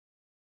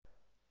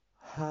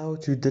How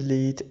to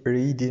delete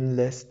reading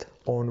list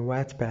on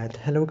Wattpad.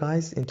 Hello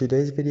guys, in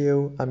today's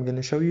video I'm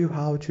gonna show you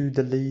how to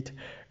delete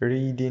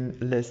reading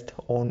list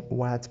on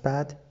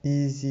Wattpad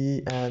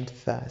easy and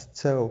fast.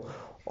 So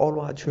all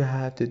what you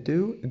have to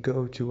do,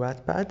 go to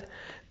Wattpad.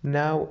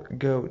 Now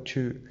go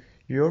to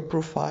your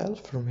profile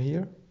from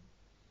here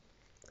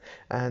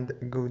and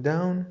go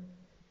down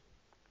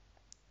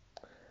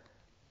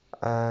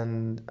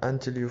and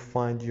until you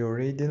find your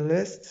reading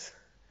lists.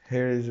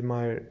 Here is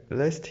my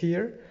list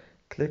here.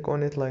 Click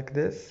on it like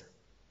this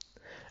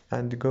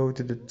and go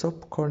to the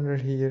top corner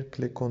here,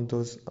 click on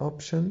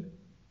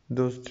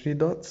those three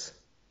dots,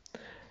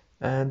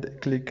 and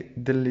click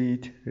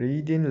delete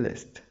reading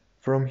list.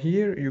 From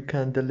here you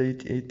can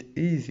delete it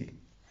easy.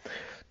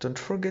 Don't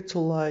forget to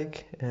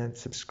like and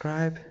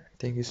subscribe.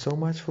 Thank you so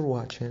much for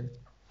watching.